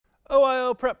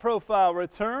OIO Prep Profile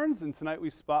returns, and tonight we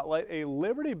spotlight a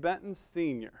Liberty Benton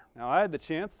senior. Now, I had the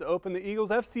chance to open the Eagles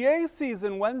FCA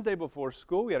season Wednesday before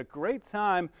school. We had a great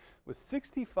time with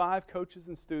 65 coaches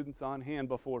and students on hand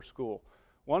before school.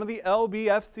 One of the LB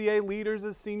FCA leaders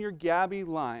is senior Gabby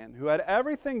Lyon, who had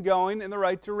everything going in the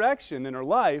right direction in her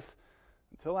life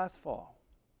until last fall.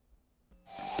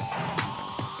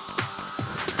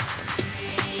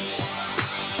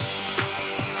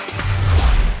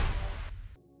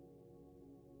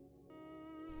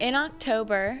 In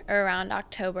October, or around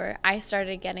October, I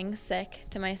started getting sick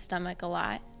to my stomach a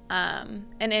lot. And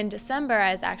in December,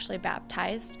 I was actually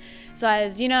baptized. So I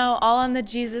was, all on the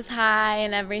Jesus high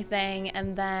and everything.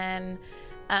 And then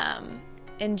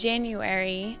in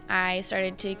January, I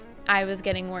was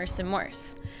getting worse and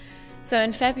worse. So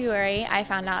in February, I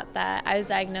found out that I was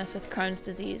diagnosed with Crohn's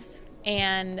disease.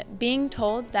 And being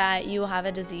told that you will have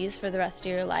a disease for the rest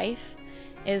of your life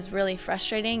is really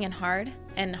frustrating and hard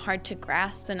to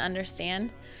grasp and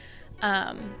understand.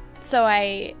 So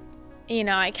I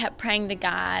kept praying to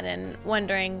God and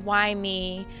wondering why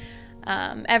me.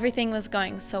 Everything was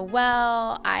going so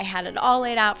well. I had it all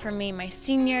laid out for me my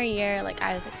senior year, like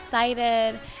I was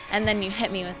excited, and then you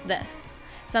hit me with this,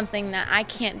 something that I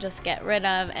can't just get rid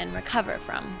of and recover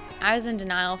from. I was in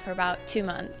denial for about 2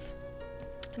 months.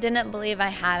 Didn't believe I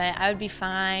had it. I would be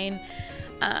fine.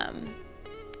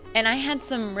 And I had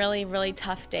some really, really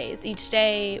tough days. Each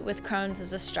day with Crohn's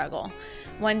is a struggle.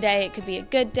 One day it could be a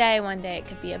good day, one day it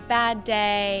could be a bad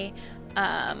day.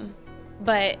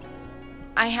 But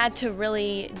I had to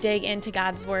really dig into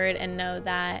God's word and know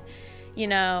that,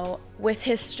 with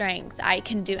his strength, I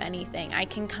can do anything. I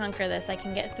can conquer this, I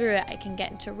can get through it, I can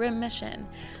get into remission.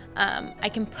 I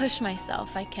can push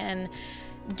myself, I can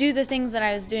do the things that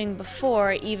I was doing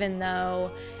before, even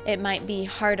though it might be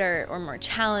harder or more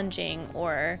challenging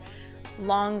or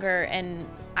longer, and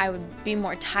I would be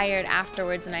more tired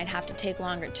afterwards and I'd have to take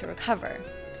longer to recover.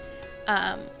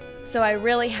 So I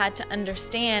really had to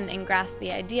understand and grasp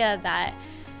the idea that,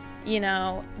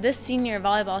 this senior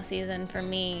volleyball season for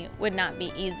me would not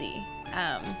be easy.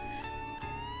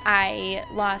 I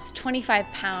lost 25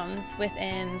 pounds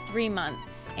within 3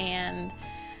 months, and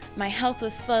my health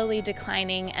was slowly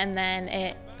declining, and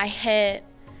then I hit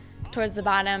towards the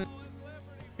bottom.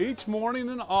 Each morning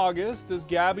in August, as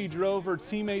Gabby drove her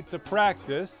teammate to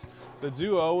practice, the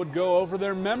duo would go over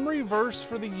their memory verse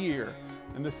for the year,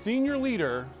 and the senior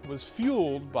leader was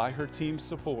fueled by her team's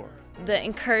support. The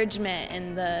encouragement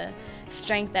and the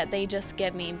strength that they just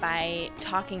give me by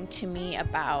talking to me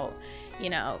about,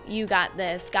 you got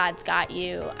this, God's got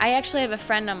you. I actually have a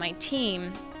friend on my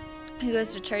team who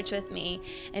goes to church with me,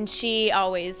 and she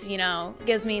always,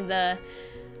 gives me the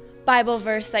Bible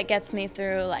verse that gets me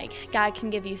through, like, God can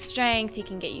give you strength, he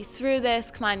can get you through this,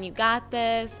 come on, you got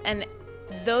this. And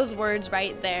those words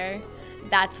right there,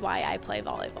 that's why I play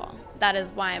volleyball. That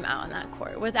is why I'm out on that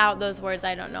court. Without those words,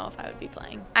 I don't know if I would be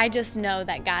playing. I just know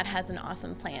that God has an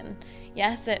awesome plan.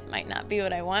 Yes, it might not be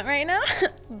what I want right now,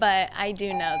 but I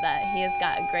do know that he has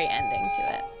got a great ending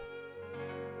to it.